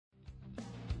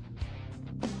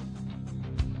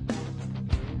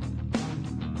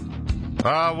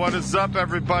What is up,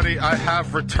 everybody? I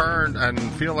have returned and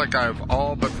feel like I've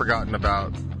all forgotten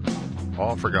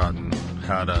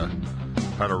how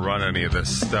to run any of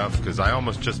this stuff, because I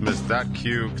almost just missed that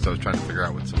cue because I was trying to figure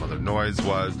out what some other noise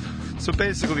was. So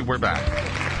basically, we're back.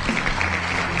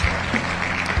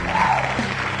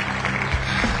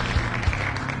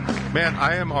 Man,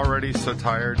 I am already so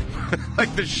tired.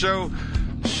 Like the show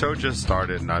just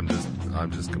started, and I'm just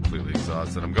completely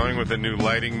exhausted. I'm going with a new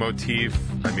lighting motif.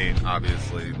 I mean,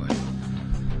 obviously, like,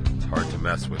 it's hard to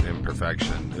mess with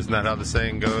imperfection. Isn't that how the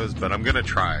saying goes? But I'm gonna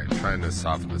trying to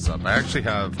soften this up. I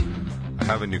have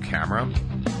a new camera.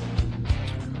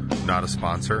 Not a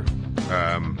sponsor.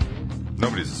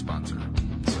 Nobody's a sponsor,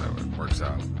 so it works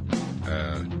out.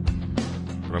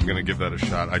 But I'm gonna give that a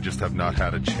shot. I just have not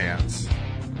had a chance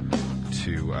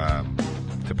to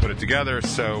put it together.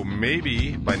 So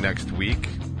maybe by next week,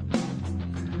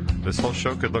 this whole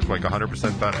show could look like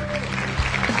 100% better.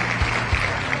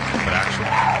 But actually,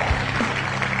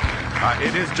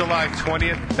 it is July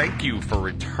 20th. Thank you for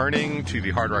returning to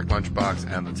the Hard Rock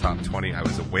Lunchbox and the Top 20. I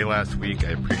was away last week. I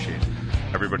appreciate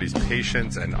everybody's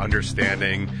patience and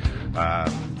understanding.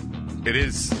 It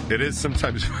is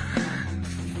sometimes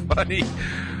funny.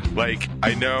 Like,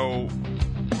 I know,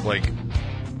 like,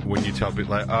 when you tell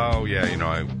people, like, oh, yeah, you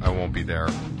know, I won't be there,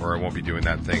 or I won't be doing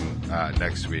that thing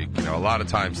next week. You know, a lot of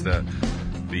times the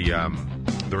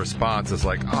response is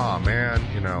like, oh, man,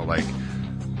 you know, like,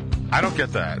 I don't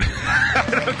get that. I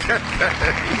don't get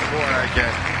that anymore.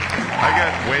 I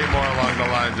get way more along the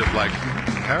lines of, like,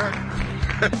 all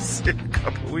right, see you in a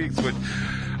couple of weeks. Which,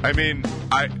 I mean,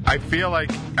 I feel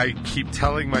like I keep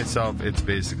telling myself it's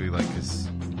basically like, because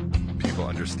people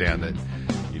understand that,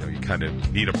 you kind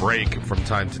of need a break from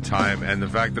time to time, and the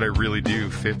fact that I really do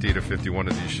 50 to 51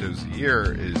 of these shows a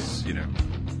year is, you know,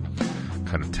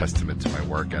 kind of testament to my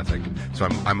work ethic. So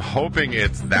I'm hoping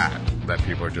it's that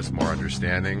people are just more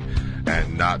understanding,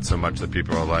 and not so much that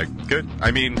people are like, good,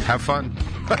 I mean, have fun.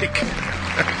 Like, but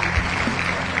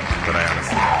I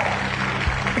honestly,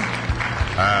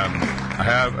 I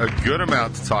have a good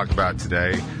amount to talk about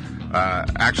today.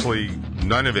 Actually,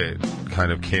 none of it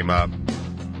kind of came up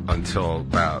until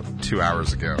about 2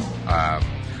 hours ago. I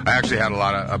actually had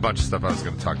a bunch of stuff I was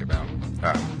going to talk about,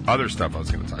 other stuff I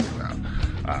was going to talk about,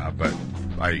 but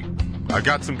I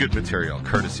got some good material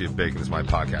courtesy of Bacon Is My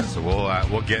Podcast, so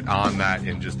we'll get on that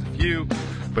in just a few.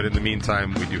 But in the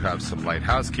meantime, we do have some light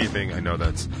housekeeping. I know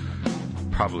that's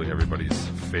probably everybody's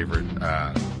favorite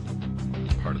part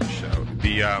of the show.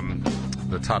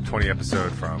 The top 20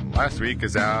 episode from last week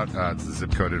is out. It's the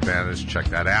Zip Code Advantage. Check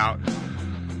that out.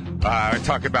 I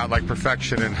talk about, like,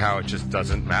 perfection and how it just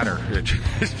doesn't matter.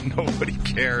 Nobody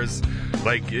cares.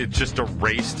 Like, it's just a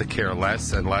race to care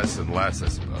less and less and less, I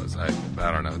suppose. I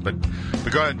don't know. But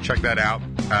go ahead and check that out.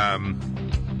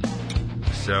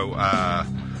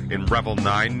 In Rebel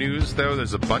 9 news, though,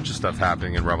 there's a bunch of stuff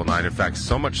happening in Rebel 9. In fact,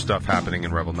 so much stuff happening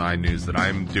in Rebel 9 news that I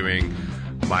am doing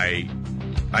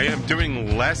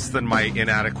less than my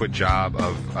inadequate job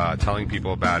of telling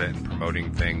people about it and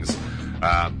promoting things.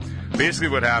 Basically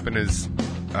what happened is,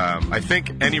 I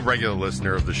think any regular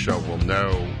listener of the show will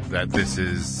know that this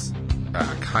is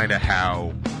kind of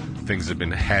how things have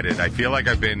been headed. I feel like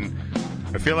I've been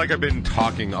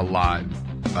talking a lot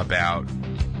about,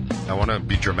 I want to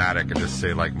be dramatic and just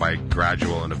say, like, my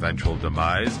gradual and eventual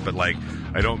demise, but, like,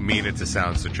 I don't mean it to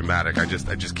sound so dramatic. I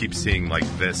just keep seeing, like,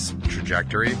 this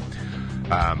trajectory,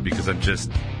 because I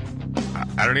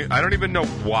don't even know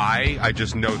why. I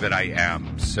just know that I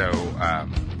am. So,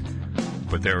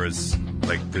 but there's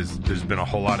been a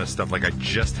whole lot of stuff, like, I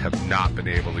just have not been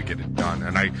able to get it done,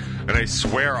 and I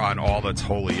swear on all that's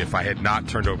holy, if I had not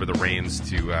turned over the reins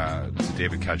to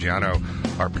David Caggiano,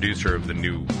 our producer of the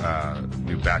new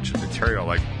batch of material,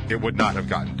 like, it would not have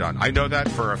gotten done. I know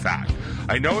that for a fact.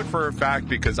 I know it for a fact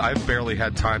because I've barely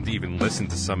had time to even listen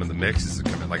to some of the mixes that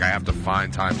come in. Like, I have to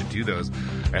find time to do those,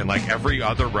 and, like, every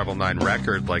other Rebel 9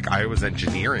 record, like, I was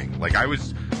engineering, like, I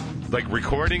was, like,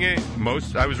 recording it.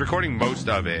 I was recording most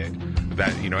of it,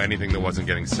 that, you know, anything that wasn't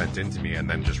getting sent in to me, and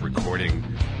then just recording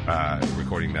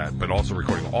that, but also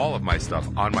recording all of my stuff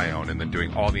on my own, and then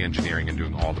doing all the engineering and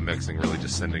doing all the mixing, really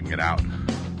just sending it out.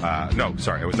 No,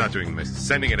 sorry, I was not doing the mixing,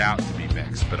 sending it out to be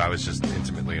mixed, but I was just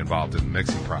intimately involved in the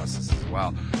mixing process as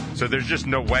well. So there's just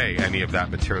no way any of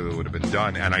that material would have been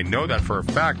done, and I know that for a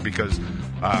fact because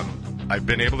I've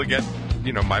been able to get,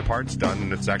 you know, my part's done,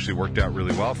 and it's actually worked out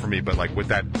really well for me. But, like, with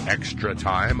that extra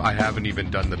time, I haven't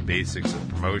even done the basics of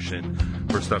promotion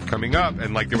for stuff coming up.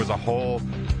 And, like, there was a whole,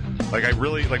 like,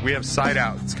 we have Side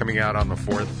Out. It's coming out on the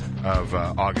 4th of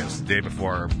August, the day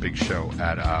before our big show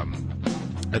at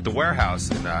at the warehouse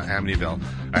in Amityville,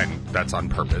 and that's on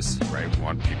purpose, right? We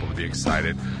want people to be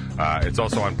excited. It's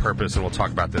also on purpose, and we'll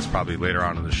talk about this probably later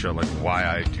on in the show, like why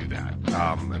I do that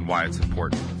and why it's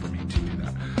important for me to do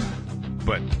that.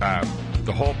 But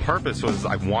the whole purpose was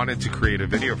I wanted to create a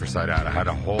video for Side Out. I had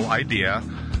a whole idea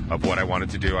of what I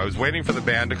wanted to do. I was waiting for the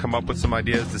band to come up with some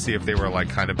ideas to see if they were like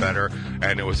kind of better.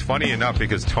 And it was funny enough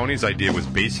because Tony's idea was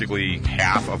basically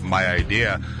half of my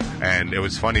idea. And it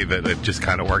was funny that it just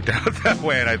kind of worked out that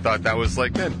way. And I thought that was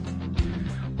like, man,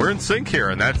 we're in sync here.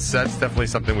 And that's definitely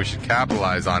something we should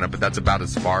capitalize on it. But that's about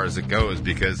as far as it goes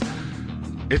because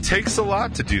it takes a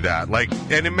lot to do that. Like,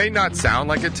 and it may not sound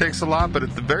like it takes a lot, but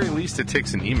at the very least it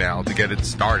takes an email to get it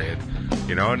started,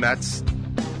 you know, and that's,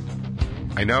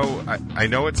 I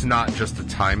know it's not just a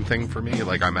time thing for me.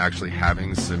 Like, I'm actually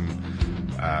having some,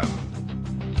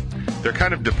 they're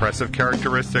kind of depressive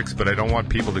characteristics, but I don't want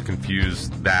people to confuse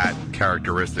that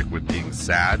characteristic with being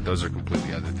sad. Those are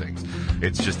completely other things.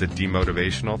 It's just a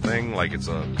demotivational thing. Like, it's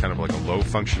a kind of like a low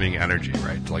functioning energy,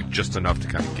 right? Like, just enough to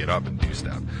kind of get up and do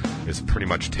stuff. It pretty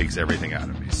much takes everything out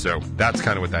of me. So that's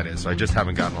kind of what that is. So I just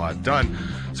haven't gotten a lot done.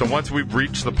 So once we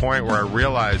reached the point where I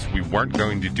realized we weren't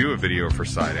going to do a video for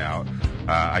Side Out,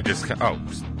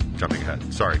 jumping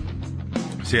ahead. Sorry.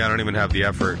 See, I don't even have the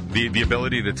effort, the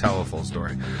ability to tell a full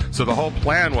story. So the whole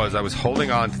plan was I was holding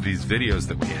on to these videos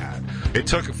that we had. It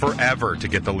took forever to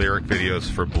get the lyric videos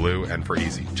for Blue and for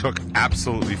Easy. It took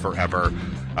absolutely forever.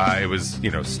 It was,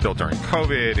 still during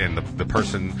COVID, and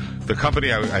the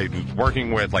company I was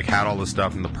working with, like, had all this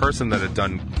stuff, and the person that had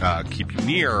done Keep You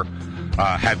Near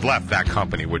had left that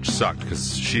company, which sucked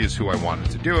because she is who I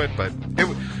wanted to do it, but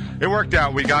it worked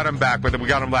out. We got him back, but we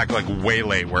got him back like way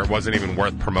late, where it wasn't even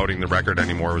worth promoting the record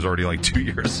anymore. It was already like 2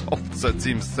 years old, so it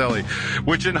seems silly.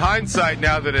 Which in hindsight,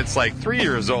 now that it's like 3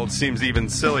 years old, seems even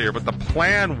sillier. But the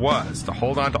plan was to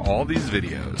hold on to all these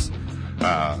videos.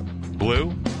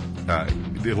 Blue,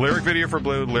 the lyric video for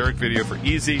Blue, lyric video for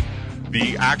Easy,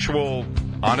 the actual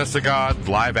honest-to-God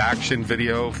live-action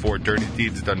video for Dirty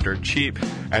Deeds Done Dirt Cheap,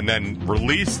 and then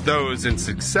release those in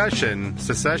successions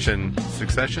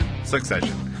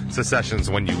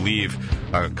when you leave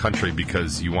a country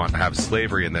because you want to have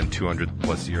slavery, and then 200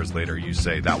 plus years later you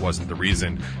say that wasn't the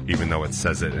reason, even though it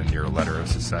says it in your letter of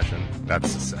secession. That's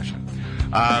secession.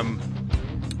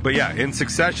 But yeah, in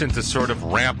succession to sort of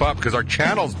ramp up, because our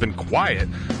channel's been quiet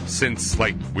since,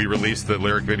 like, we released the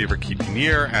lyric video for Keep You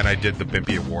Near, and I did the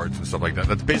Bimpy Awards and stuff like that.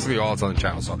 That's basically all that's on the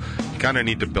channel, so you kind of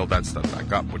need to build that stuff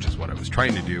back up, which is what I was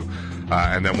trying to do.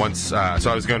 And then once, so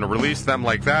I was going to release them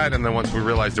like that, and then once we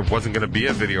realized there wasn't going to be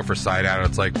a video for Side Out,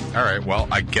 it's like, all right, well,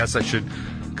 I guess I should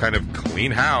kind of clean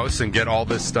house and get all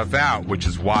this stuff out, which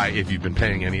is why, if you've been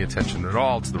paying any attention at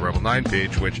all to the Rebel 9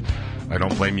 page, which I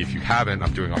don't blame you if you haven't.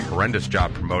 I'm doing a horrendous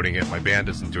job promoting it. My band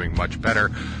isn't doing much better,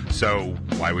 so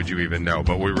why would you even know?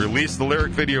 But we released the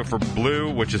lyric video for Blue,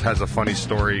 which has a funny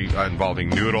story involving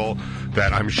Noodle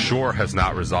that I'm sure has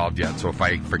not resolved yet. So if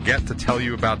I forget to tell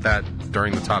you about that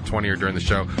during the top 20 or during the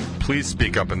show, please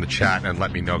speak up in the chat and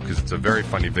let me know, because it's a very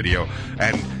funny video.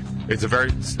 And it's a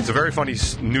very funny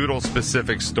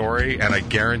Noodle-specific story, and I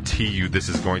guarantee you this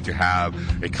is going to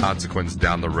have a consequence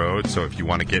down the road. So if you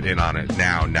want to get in on it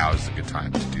now is a good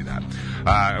time to do that.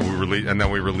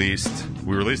 We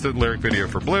released the lyric video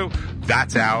for Blue.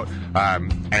 That's out,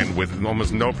 and with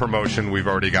almost no promotion, we've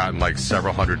already gotten like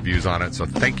several hundred views on it. So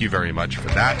thank you very much for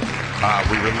that.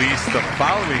 We released the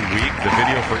following week the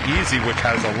video for Easy, which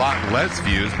has a lot less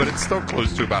views, but it's still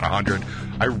close to about 100.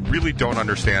 I really don't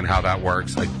understand how that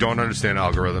works. I don't understand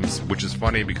algorithms, which is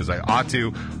funny because I ought to,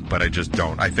 but I just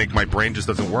don't. I think my brain just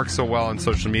doesn't work so well on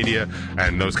social media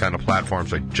and those kind of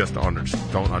platforms. I just don't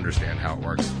understand how it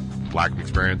works. Lack of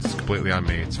experience is completely on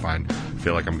me. It's fine. I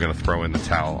feel like I'm going to throw in the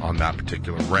towel on that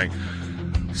particular ring.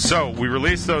 So we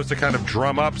released those to kind of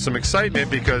drum up some excitement,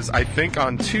 because I think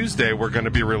on Tuesday we're going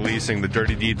to be releasing the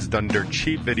Dirty Deeds Done Dirt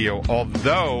Cheap video,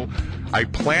 although I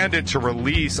planned it to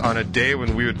release on a day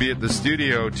when we would be at the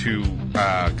studio to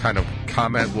kind of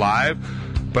comment live.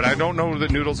 But I don't know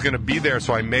that Noodle's going to be there,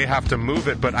 so I may have to move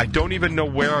it. But I don't even know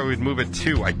where I would move it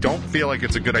to. I don't feel like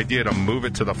it's a good idea to move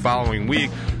it to the following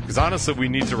week, because honestly, we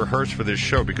need to rehearse for this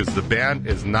show, because the band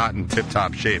is not in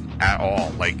tip-top shape at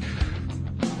all. Like,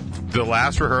 the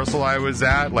last rehearsal I was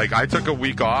at, like, I took a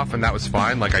week off, and that was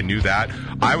fine. Like, I knew that.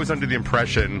 I was under the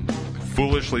impression,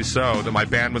 foolishly so, that my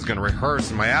band was going to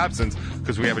rehearse in my absence,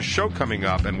 because we have a show coming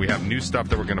up and we have new stuff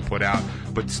that we're going to put out.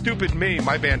 But stupid me,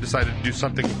 my band decided to do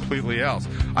something completely else.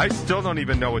 I still don't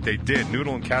even know what they did.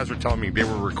 Noodle and Kaz were telling me they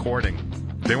were recording.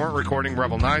 They weren't recording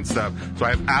Rebel 9 stuff, so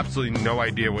I have absolutely no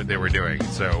idea what they were doing.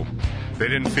 So They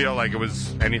didn't feel like it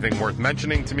was anything worth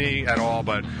mentioning to me at all,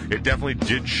 but it definitely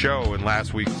did show in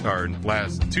last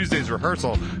Tuesday's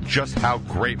rehearsal just how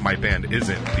great my band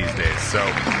isn't these days. So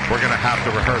we're going to have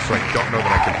to rehearse, so I don't know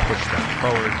that I can push that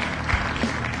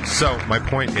forward. So my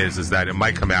point is that it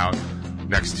might come out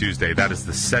next Tuesday. That is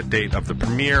the set date of the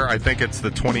premiere. I think it's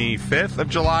the 25th of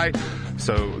July.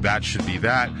 So that should be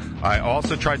that. I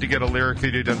also tried to get a lyric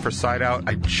video done for Side Out.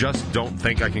 I just don't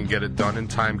think I can get it done in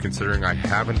time, considering I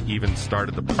haven't even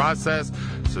started the process.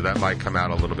 So that might come out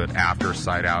a little bit after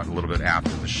Side Out, a little bit after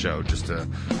the show, just to,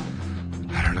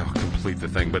 I don't know, complete the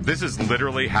thing. But this is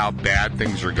literally how bad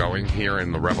things are going here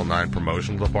in the Revel 9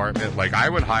 promotional department. Like, I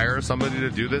would hire somebody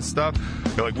to do this stuff.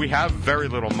 Like, we have very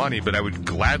little money, but I would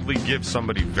gladly give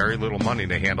somebody very little money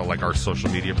to handle, like, our social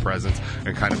media presence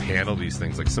and kind of handle these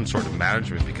things, like some sort of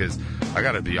management, because I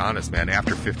gotta be honest, man,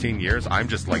 after 15 years, I'm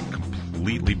just, like,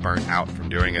 completely burnt out from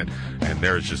doing it, and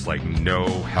there's just, like, no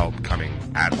help coming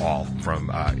at all from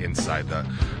inside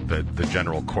the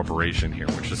general corporation here,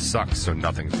 which just sucks, so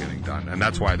nothing's getting done. And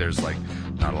that's why there's, like,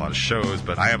 not a lot of shows,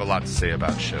 but I have a lot to say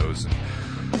about shows and,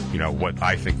 you know, what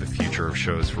I think the future of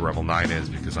shows for Revel 9 is,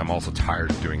 because I'm also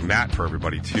tired of doing that for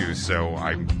everybody too. So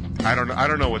I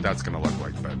don't know what that's going to look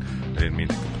like, but I didn't mean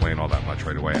to complain all that much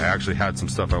right away. I actually had some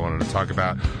stuff I wanted to talk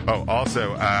about. Oh,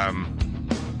 also, I'm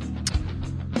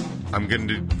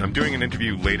doing an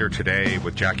interview later today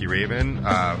with Jackie Raven.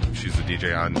 She's a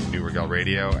DJ on New Regal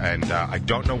Radio, and I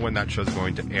don't know when that show's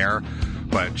going to air,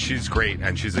 but she's great,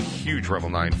 and she's a huge Revel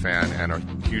 9 fan and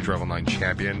a huge Revel 9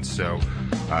 champion, so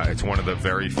it's one of the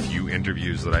very few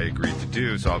interviews that I agreed to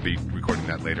do, so I'll be recording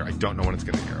that later. I don't know when it's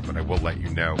going to air, but I will let you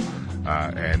know,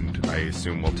 and I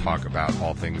assume we'll talk about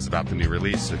all things about the new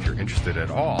release. So if you're interested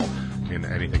at all in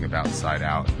anything about Side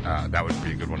Out, that would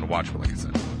be a good one to watch, but like I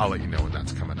said, I'll let you know when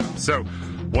that's coming up. So,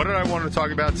 what did I want to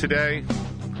talk about today?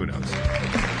 Who knows?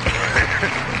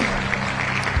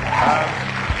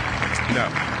 No.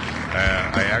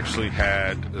 I actually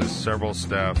had several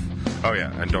stuff. Oh,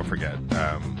 yeah, and don't forget,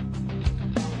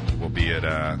 we'll be at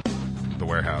the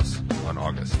warehouse on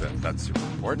August 5th. That's super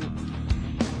important.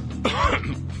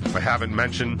 If I haven't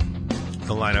mentioned,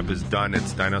 the lineup is done.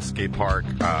 It's Dino Skate Park,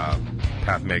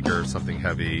 Pathmaker, Something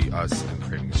Heavy, us, and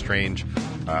Craving Strange.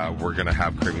 We're going to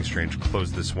have Craving Strange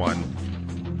close this one.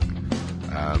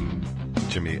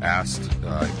 Jimmy asked.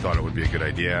 I thought it would be a good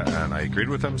idea, and I agreed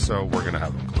with him, so we're going to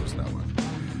have him close that one.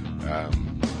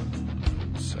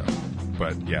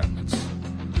 But yeah, it's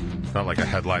not like a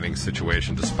headlining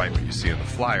situation, despite what you see in the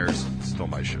flyers. It's still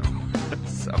my show.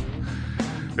 So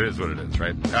it is what it is,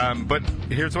 right? But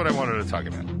here's what I wanted to talk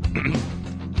about.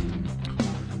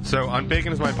 So on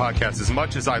Bacon Is My Podcast, as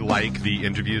much as I like the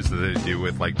interviews that they do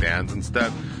with, like, bands and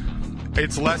stuff,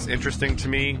 it's less interesting to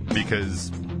me,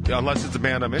 because unless it's a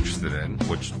band I'm interested in,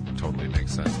 which totally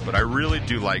makes sense. But I really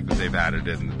do like that they've added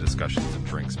in the discussions and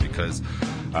drinks, because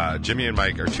Jimmy and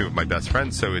Mike are two of my best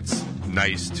friends, so it's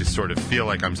nice to sort of feel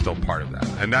like I'm still part of that.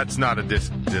 And that's not a diss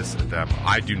at them.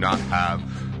 I do not have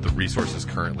the resources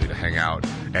currently to hang out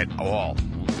at all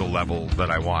the level that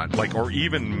I want, like, or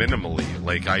even minimally.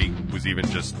 Like, I was even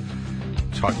just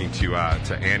talking to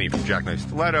Annie from Jackknife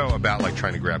Stiletto about, like,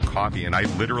 trying to grab coffee, and I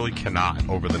literally cannot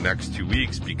over the next 2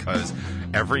 weeks, because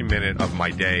every minute of my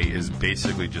day is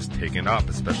basically just taken up,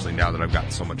 especially now that I've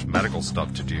got so much medical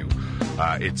stuff to do.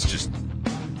 It's just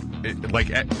like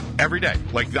every day.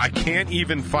 Like, I can't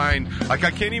even find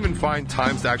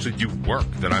times to actually do work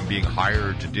that I'm being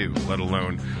hired to do, let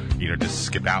alone, you know, just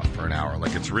skip out for an hour.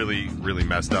 Like, it's really, really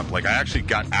messed up. Like, I actually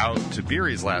got out to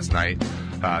Beery's last night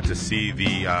to see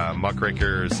the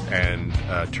Muckrakers and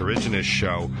Terrigenous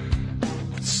show.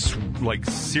 Like,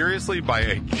 seriously,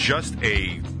 by just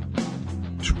a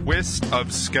twist of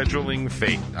scheduling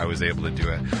fate, I was able to do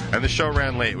it. And the show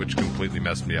ran late, which completely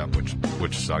messed me up, which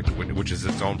sucked, which is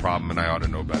its own problem, and I ought to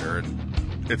know better,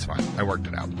 and it's fine. I worked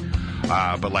it out.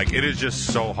 But, like, it is just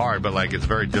so hard, but, like, it's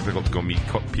very difficult to go meet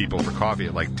people for coffee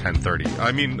at, like, 10:30.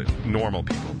 I mean, normal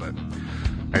people, but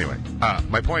anyway.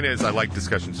 My point is, I like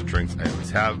discussions and drinks. I always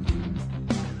have.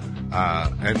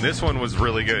 And this one was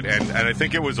really good, and I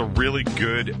think it was a really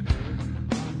good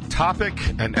topic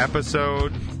and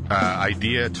episode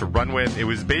idea to run with. It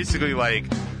was basically like,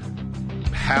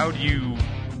 how do you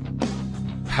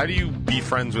be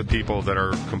friends with people that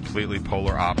are completely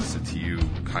polar opposite to you,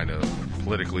 kind of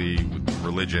politically, with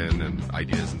religion and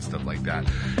ideas and stuff like that.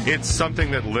 It's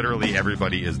something that literally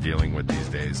everybody is dealing with these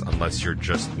days, unless you're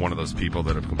just one of those people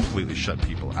that have completely shut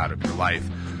people out of your life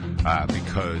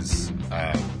because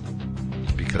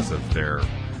of their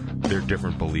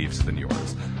different beliefs than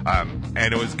yours.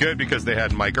 And it was good because they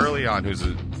had Mike Early on, who's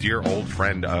a dear old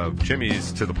friend of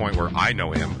Jimmy's, to the point where I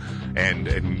know him, and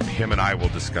him and I will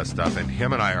discuss stuff, and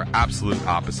him and I are absolute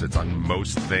opposites on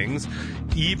most things,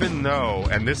 even though,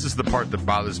 and this is the part that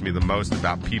bothers me the most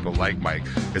about people like Mike,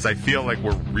 is I feel like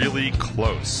we're really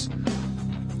close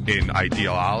in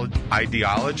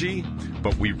ideology,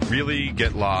 but we really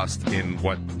get lost in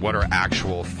what are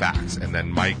actual facts, and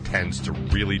then Mike tends to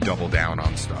really double down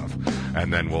on stuff,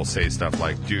 and then we'll say stuff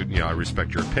like, dude, I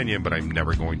respect your opinion, but I'm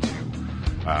never going to,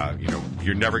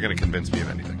 you're never going to convince me of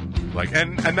anything. Like,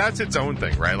 and that's its own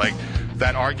thing, right? Like,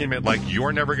 that argument, like,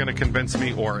 you're never going to convince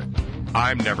me, or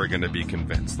I'm never going to be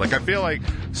convinced. Like, I feel like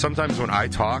sometimes when I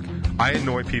talk, I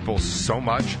annoy people so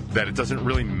much that it doesn't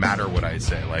really matter what I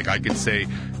say. Like, I could say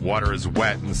water is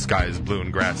wet and the sky is blue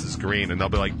and grass is green, and they'll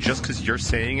be like, just because you're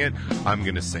saying it, I'm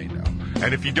going to say no.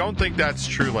 And if you don't think that's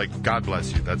true, like, God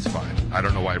bless you, that's fine. I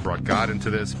don't know why I brought God into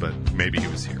this, but maybe he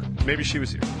was here. Maybe she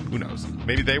was here. Who knows?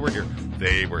 Maybe they were here.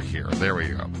 They were here. There we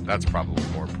go. That's probably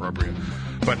more appropriate.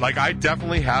 But, like, I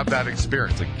definitely have that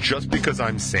experience. Like, just because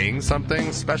I'm saying something,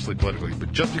 especially politically,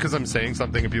 but just because I'm saying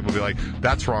something and people be like,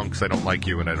 that's wrong because I don't like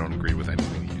you and I don't agree with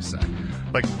anything that you say.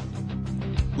 Like,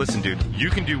 listen, dude, you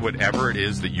can do whatever it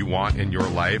is that you want in your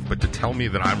life, but to tell me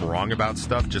that I'm wrong about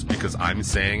stuff just because I'm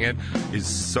saying it is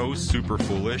so super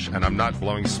foolish, and I'm not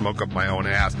blowing smoke up my own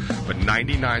ass, but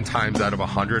 99 times out of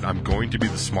 100, I'm going to be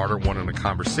the smarter one in a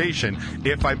conversation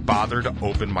if I bother to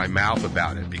open my mouth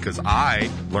about it, because I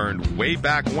learned way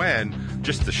back when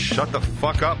just to shut the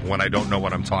fuck up when I don't know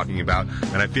what I'm talking about,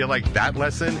 and I feel like that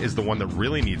lesson is the one that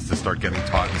really needs to start getting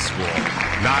taught in school,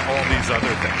 not all these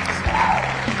other things.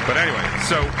 But anyway,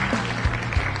 so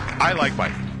I like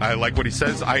Mike. I like what he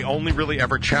says. I only really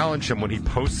ever challenge him when he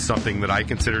posts something that I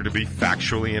consider to be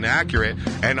factually inaccurate,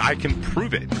 and I can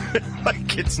prove it.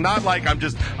 Like, it's not like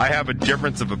I have a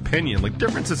difference of opinion. Like,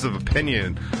 differences of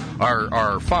opinion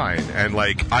are fine. And,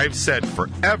 like, I've said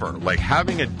forever, like,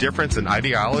 having a difference in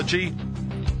ideology,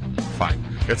 fine.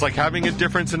 It's like having a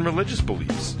difference in religious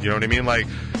beliefs. You know what I mean? Like,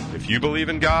 if you believe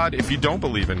in God, if you don't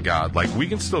believe in God, like, we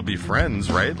can still be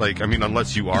friends, right? Like, I mean,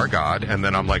 unless you are God, and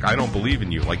then I'm like, I don't believe in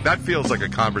you. Like, that feels like a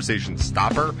conversation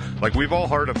stopper. Like, we've all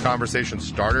heard of conversation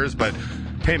starters, but,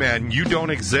 hey, man, you don't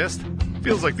exist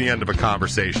feels like the end of a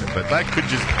conversation. But that could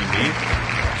just be me.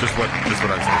 Just what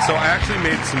I'm saying. So I actually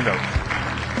made some notes.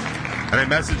 And I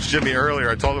messaged Jimmy earlier.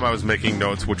 I told him I was making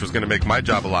notes, which was going to make my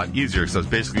job a lot easier because I was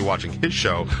basically watching his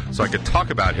show so I could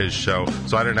talk about his show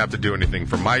so I didn't have to do anything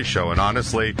for my show. And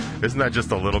honestly, isn't that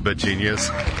just a little bit genius?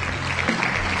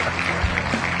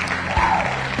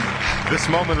 This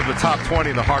moment of the Top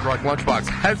 20 in the Hard Rock Lunchbox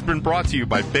has been brought to you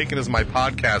by Bacon Is My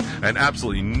Podcast, and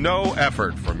absolutely no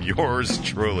effort from yours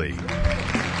truly.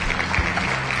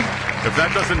 If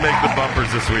that doesn't make the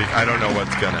bumpers this week, I don't know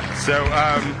what's gonna.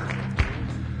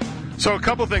 So a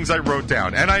couple things I wrote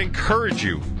down, and I encourage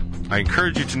you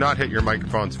to not hit your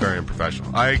microphone. It's very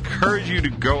unprofessional. I encourage you to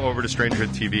go over to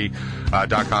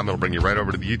strangertv.com. It'll bring you right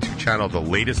over to the YouTube channel. The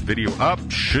latest video up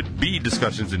should be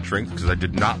Discussions and Drinks, because I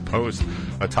did not post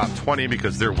a top 20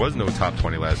 because there was no top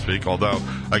 20 last week, although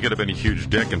I could have been a huge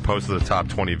dick and posted a top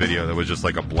 20 video that was just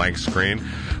like a blank screen,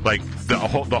 like the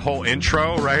whole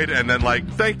intro, right? And then like,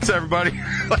 thanks everybody.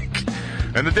 Like,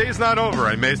 and the day's not over.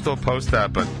 I may still post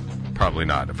that, but probably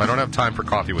not. If I don't have time for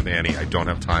Coffee with Annie, I don't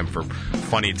have time for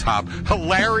funny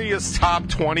hilarious top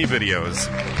 20 videos.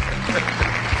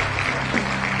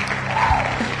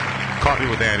 Coffee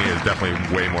with Annie is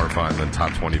definitely way more fun than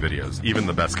top 20 videos, even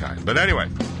the best kind. But anyway,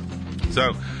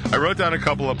 so I wrote down a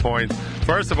couple of points.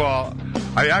 First of all,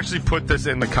 I actually put this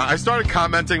in I started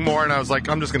commenting more, and I was like,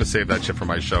 I'm just going to save that shit for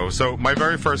my show. So my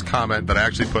very first comment that I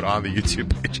actually put on the YouTube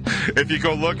page, if you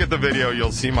go look at the video,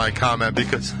 you'll see my comment,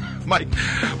 because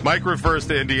Mike refers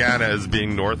to Indiana as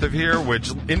being north of here,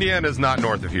 which Indiana is not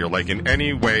north of here, like in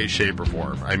any way, shape, or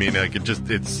form. I mean, like, it's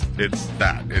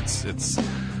that. It's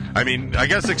I mean, I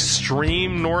guess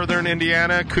extreme northern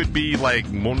Indiana could be like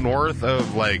north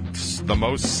of like the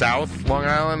most south Long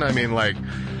Island. I mean, like,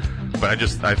 but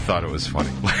I thought it was funny.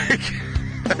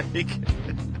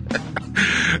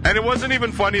 And it wasn't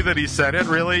even funny that he said it,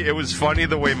 really. It was funny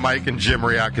the way Mike and Jim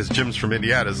react, because Jim's from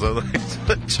Indiana. So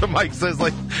like, Mike says,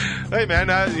 like, hey, man,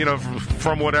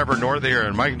 from whatever, north here.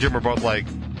 And Mike and Jim are both like,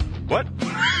 what?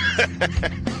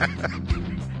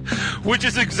 Which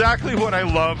is exactly what I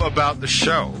love about the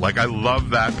show. Like, I love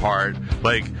that part.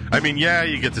 Like, I mean, yeah,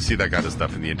 you get to see that kind of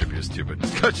stuff in the interviews, too. But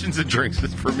Discussions and Drinks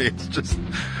is, for me, it's just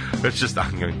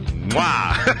I'm going,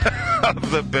 mwah,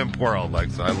 of the pimp world. Like,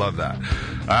 so I love that.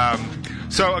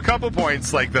 So a couple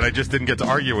points, like, that I just didn't get to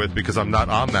argue with because I'm not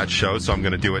on that show, so I'm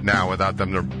going to do it now without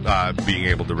them being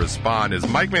able to respond, is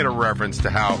Mike made a reference to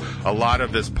how a lot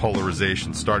of this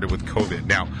polarization started with COVID.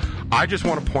 Now, I just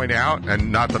want to point out,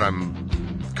 and not that I'm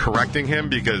correcting him,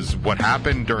 because what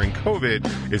happened during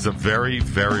COVID is a very,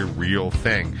 very real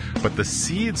thing. But the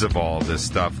seeds of all of this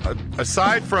stuff,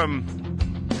 aside from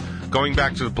going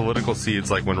back to the political seeds,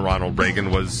 like when Ronald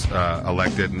Reagan was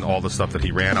elected and all the stuff that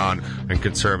he ran on, and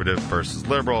conservative versus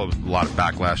liberal, a lot of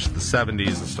backlash to the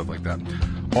 70s and stuff like that.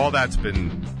 All that's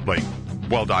been like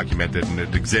well documented, and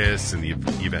it exists, and the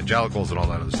evangelicals and all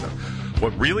that other stuff.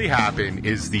 What really happened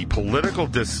is the political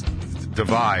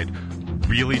divide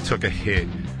really took a hit,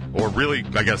 or really,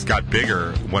 I guess, got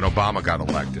bigger when Obama got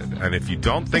elected. And if you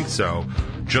don't think so,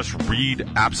 just read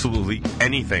absolutely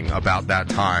anything about that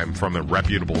time from a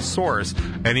reputable source,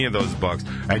 any of those books,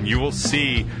 and you will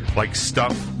see like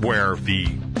stuff where the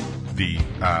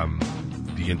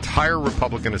entire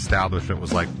Republican establishment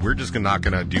was like, we're just not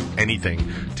going to do anything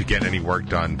to get any work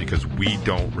done because we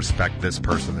don't respect this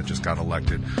person that just got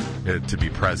elected to be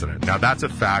president. Now, that's a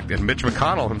fact, and Mitch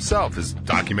McConnell himself is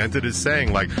documented as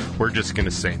saying, like, we're just going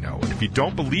to say no. And if you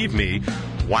don't believe me,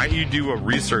 why don't you do a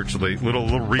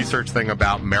little research thing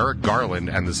about Merrick Garland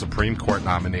and the Supreme Court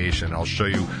nomination? It'll show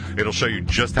you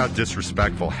just how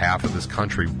disrespectful half of this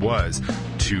country was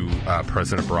to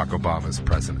President Barack Obama's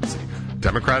presidency.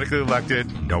 Democratically elected,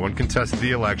 no one contested the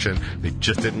election. They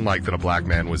just didn't like that a black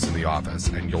man was in the office,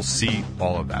 and you'll see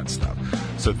all of that stuff.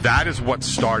 So that is what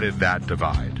started that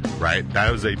divide, right?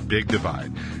 That was a big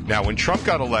divide. Now, when Trump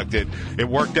got elected, it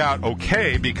worked out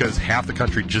okay because half the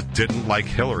country just didn't like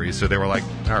Hillary, so they were like,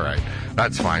 all right,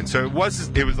 that's fine. So it was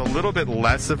a little bit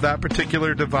less of that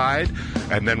particular divide,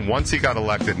 and then once he got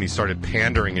elected and he started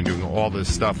pandering and doing all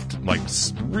this stuff to, like,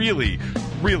 really,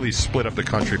 really split up the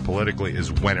country politically,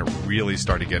 is when it really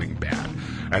started getting bad.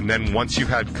 And then once you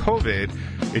had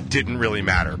COVID, it didn't really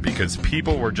matter because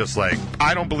people were just like,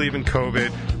 I don't believe in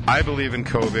COVID. I believe in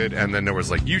COVID. And then there was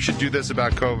like, you should do this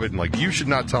about COVID. And like, you should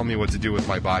not tell me what to do with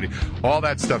my body. All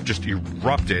that stuff just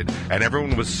erupted. And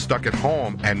everyone was stuck at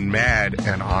home and mad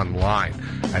and online.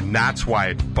 And that's why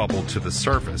it bubbled to the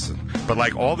surface. But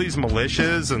like all these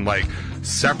militias and like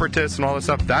separatists and all this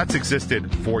stuff, that's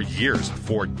existed for years,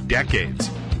 for decades,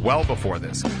 well before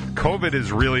this. COVID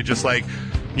is really just like,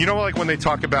 you know, like when they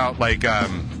talk about like a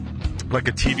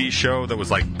TV show that was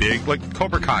like big, like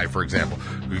Cobra Kai, for example.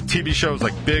 The TV show was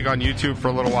like big on YouTube for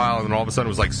a little while, and then all of a sudden it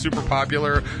was like super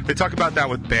popular. They talk about that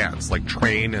with bands like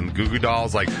Train and Goo Goo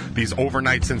Dolls, like these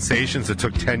overnight sensations that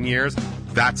took 10 years.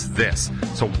 That's this.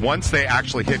 So once they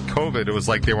actually hit COVID, it was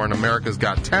like they were on America's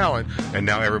Got Talent, and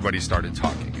now everybody started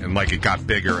talking. And like it got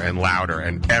bigger and louder,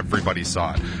 and everybody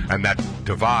saw it. And that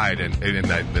divide and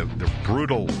the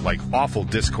brutal, like awful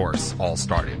discourse all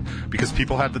started because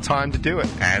people had the time to do it.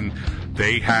 And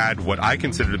they had what I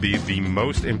consider to be the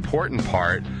most important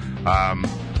part,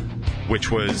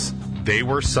 which was they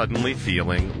were suddenly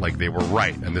feeling like they were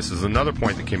right. And this is another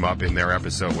point that came up in their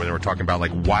episode where they were talking about,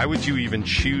 like, why would you even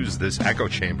choose this echo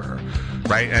chamber,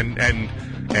 right?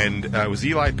 And it was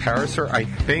Eli Pariser, I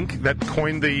think, that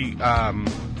coined the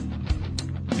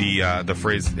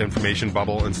phrase information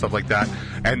bubble and stuff like that.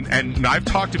 And I've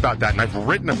talked about that, and I've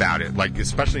written about it, like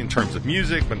especially in terms of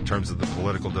music, but in terms of the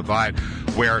political divide,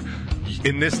 where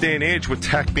in this day and age, with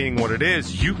tech being what it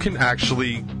is, you can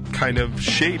actually kind of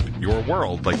shape your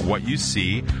world, like what you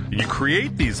see. You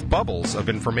create these bubbles of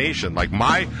information. Like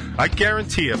I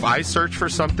guarantee if I search for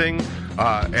something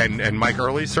and Mike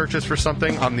Early searches for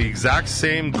something on the exact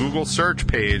same Google search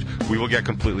page, we will get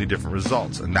completely different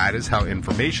results. And that is how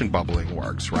information bubbling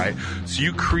works, right? So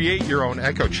you create your own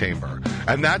echo chamber,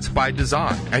 and that's by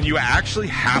design. And you actually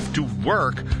have to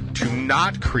work to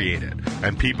not create it.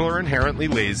 And people are inherently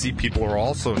lazy. People are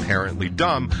also inherently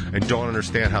dumb and don't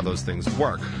understand how those things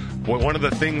work. One of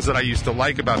the things that I used to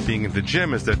like about being in the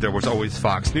gym is that there was always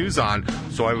Fox News on,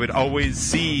 so I would always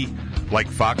see like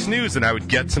Fox News, and I would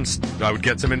get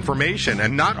some information,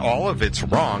 and not all of it's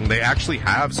wrong. They actually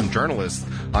have some journalists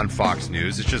on Fox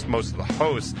News. It's just most of the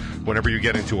hosts, whenever you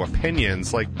get into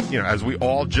opinions, like, you know, as we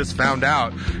all just found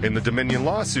out in the Dominion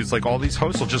lawsuits, like all these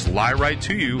hosts will just lie right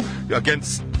to you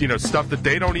against, you know, stuff that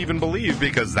they don't even believe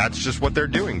because that's just what they're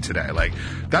doing today. Like,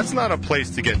 that's not a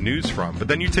place to get news from. But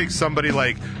then you take somebody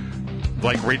like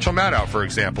Rachel Maddow, for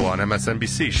example, on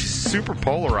MSNBC. She's super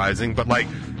polarizing, but like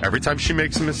every time she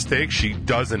makes a mistake, she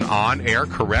does an on-air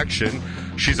correction.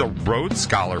 She's a Rhodes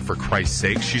Scholar, for Christ's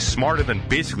sake. She's smarter than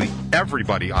basically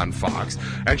everybody on Fox.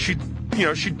 And she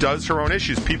does her own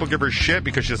issues. People give her shit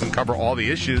because she doesn't cover all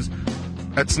the issues.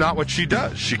 That's not what she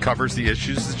does. She covers the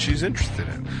issues that she's interested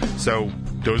in. So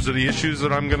those are the issues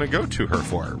that I'm going to go to her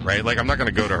for, right? Like, I'm not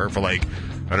going to go to her for, like,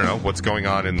 I don't know, what's going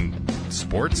on in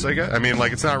sports, I guess. I mean,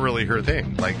 like, it's not really her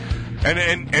thing. Like,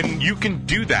 And you can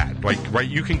do that, like, right?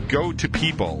 You can go to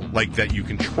people like that you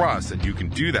can trust, and you can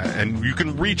do that, and you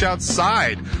can reach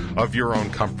outside of your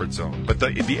own comfort zone. But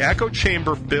the echo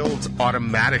chamber builds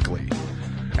automatically.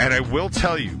 And I will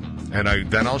tell you,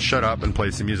 then I'll shut up and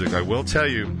play some music. I will tell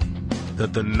you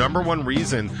that the number one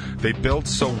reason they build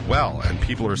so well and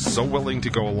people are so willing to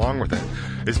go along with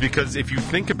it is because if you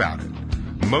think about it,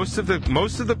 most of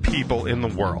the people in the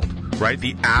world, right?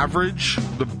 The average,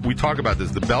 we talk about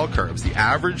this, the bell curves. The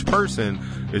average person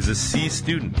is a C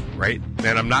student, right?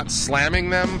 And I'm not slamming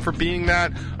them for being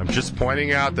that. I'm just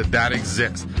pointing out that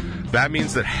exists. That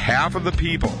means that half of the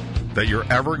people that you're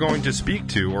ever going to speak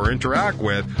to or interact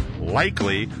with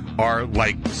likely are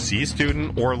like C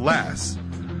student or less.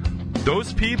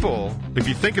 Those people, if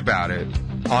you think about it,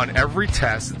 on every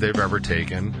test that they've ever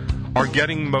taken, are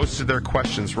getting most of their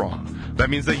questions wrong. That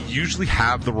means they usually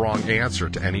have the wrong answer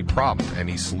to any problem, to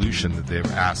any solution that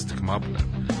they've asked to come up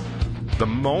with. The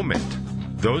moment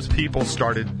those people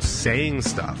started saying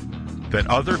stuff that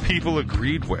other people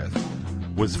agreed with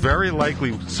was very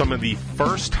likely some of the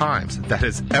first times that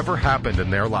has ever happened in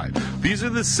their life. These are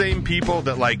the same people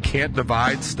that, like, can't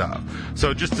divide stuff.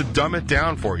 So just to dumb it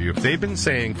down for you, if they've been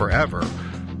saying forever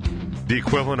the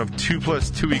equivalent of 2 +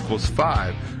 2 =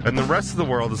 5, and the rest of the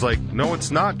world is like, no,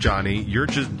 it's not, Johnny, you're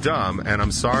just dumb, and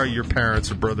I'm sorry your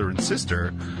parents are brother and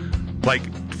sister.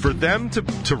 Like, for them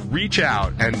to reach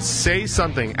out and say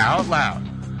something out loud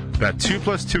that 2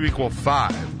 + 2 =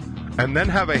 5, and then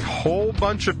have a whole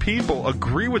bunch of people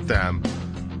agree with them,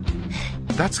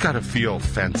 that's got to feel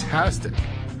fantastic.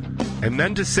 And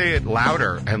then to say it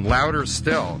louder and louder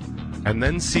still, and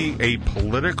then see a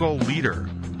political leader,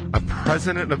 a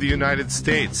president of the United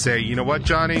States, say, you know what,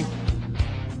 Johnny?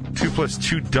 2 +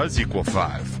 2 does equal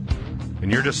 5. And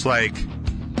you're just like,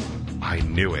 I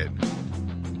knew it.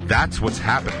 That's what's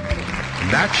happening.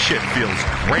 And that shit feels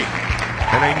great.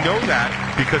 And I know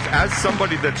that because as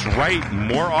somebody that's right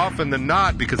more often than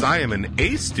not, because I am an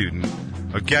A student,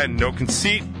 again, no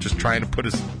conceit, just trying to put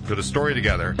a story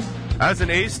together. As an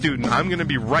A student, I'm going to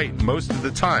be right most of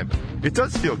the time. It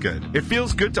does feel good. It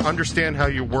feels good to understand how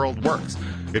your world works.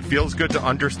 It feels good to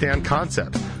understand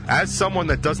concepts. As someone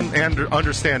that doesn't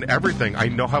understand everything, I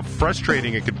know how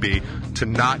frustrating it could be to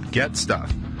not get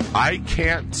stuff. I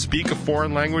can't speak a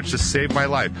foreign language to save my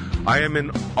life. I am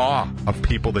in awe of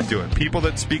people that do it. People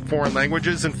that speak foreign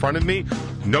languages in front of me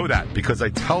know that because I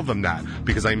tell them that,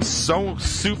 because I'm so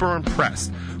super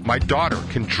impressed. My daughter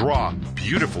can draw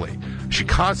beautifully. She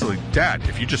constantly, Dad,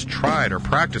 if you just tried or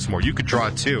practice more, you could draw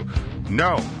too.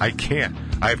 No, I can't.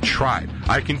 I've tried.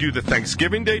 I can do the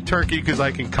Thanksgiving Day turkey because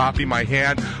I can copy my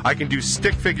hand. I can do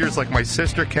stick figures like my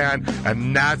sister can,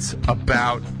 and that's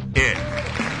about it.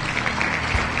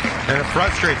 And it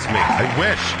frustrates me.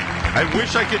 I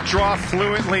wish I could draw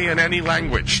fluently in any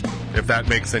language, if that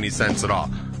makes any sense at all.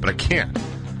 But I can't.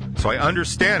 So I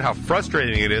understand how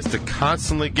frustrating it is to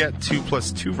constantly get 2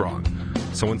 + 2 wrong.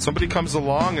 So when somebody comes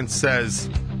along and says,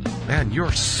 man,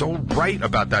 you're so right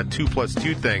about that 2 +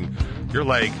 2 thing, you're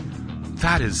like,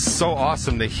 that is so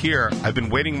awesome to hear. I've been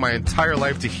waiting my entire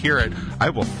life to hear it. I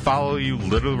will follow you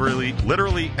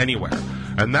literally anywhere.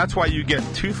 And that's why you get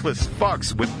toothless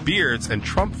fucks with beards and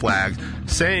Trump flags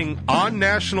saying on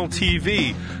national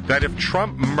TV that if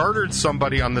Trump murdered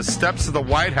somebody on the steps of the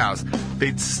White House,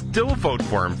 they'd still vote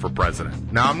for him for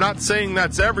president. Now, I'm not saying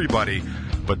that's everybody,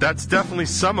 but that's definitely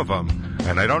some of them.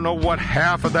 And I don't know what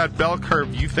half of that bell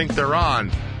curve you think they're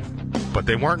on, but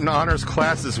they weren't in honors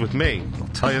classes with me. I'll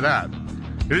tell you that.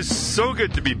 It is so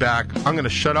good to be back. I'm going to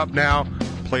shut up now,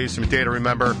 play you some Day to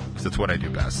Remember, because it's what I do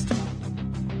best.